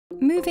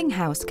Moving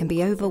house can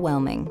be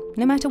overwhelming,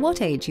 no matter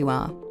what age you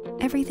are.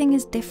 Everything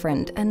is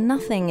different and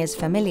nothing is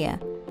familiar.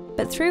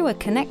 But through a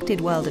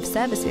connected world of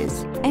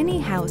services, any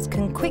house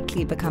can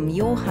quickly become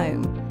your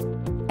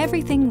home.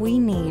 Everything we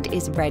need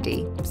is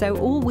ready, so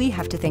all we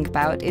have to think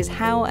about is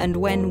how and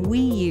when we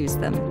use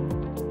them.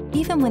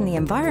 Even when the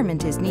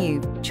environment is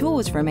new,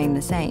 chores remain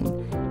the same.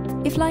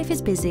 If life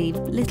is busy,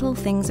 little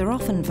things are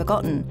often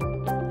forgotten.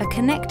 A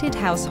connected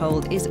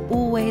household is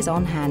always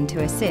on hand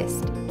to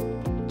assist.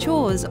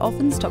 Chores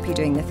often stop you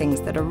doing the things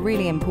that are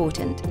really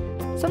important.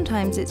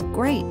 Sometimes it's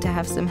great to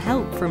have some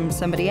help from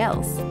somebody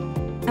else.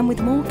 And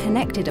with more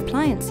connected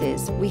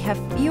appliances, we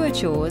have fewer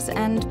chores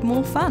and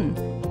more fun.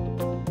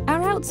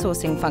 Our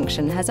outsourcing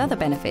function has other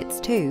benefits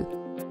too.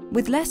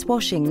 With less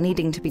washing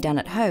needing to be done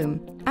at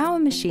home, our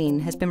machine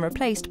has been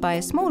replaced by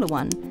a smaller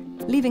one,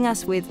 leaving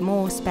us with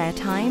more spare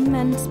time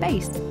and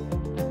space.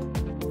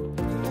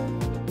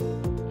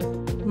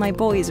 My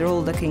boys are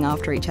all looking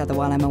after each other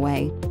while I'm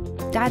away.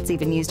 Dad's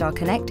even used our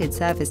connected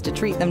service to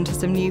treat them to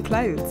some new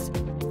clothes.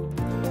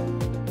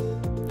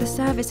 The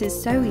service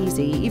is so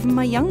easy, even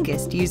my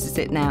youngest uses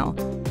it now.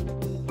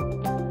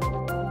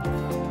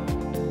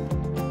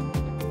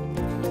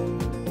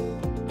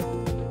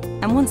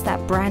 And once that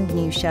brand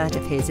new shirt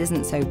of his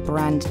isn't so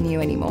brand new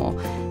anymore,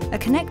 a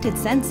connected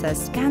sensor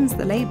scans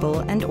the label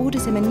and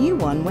orders him a new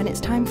one when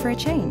it's time for a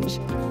change.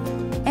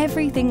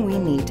 Everything we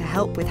need to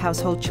help with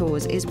household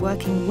chores is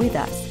working with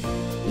us,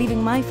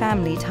 leaving my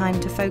family time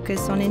to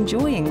focus on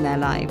enjoying their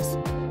lives.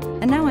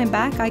 And now I'm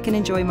back, I can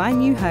enjoy my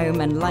new home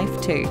and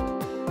life too.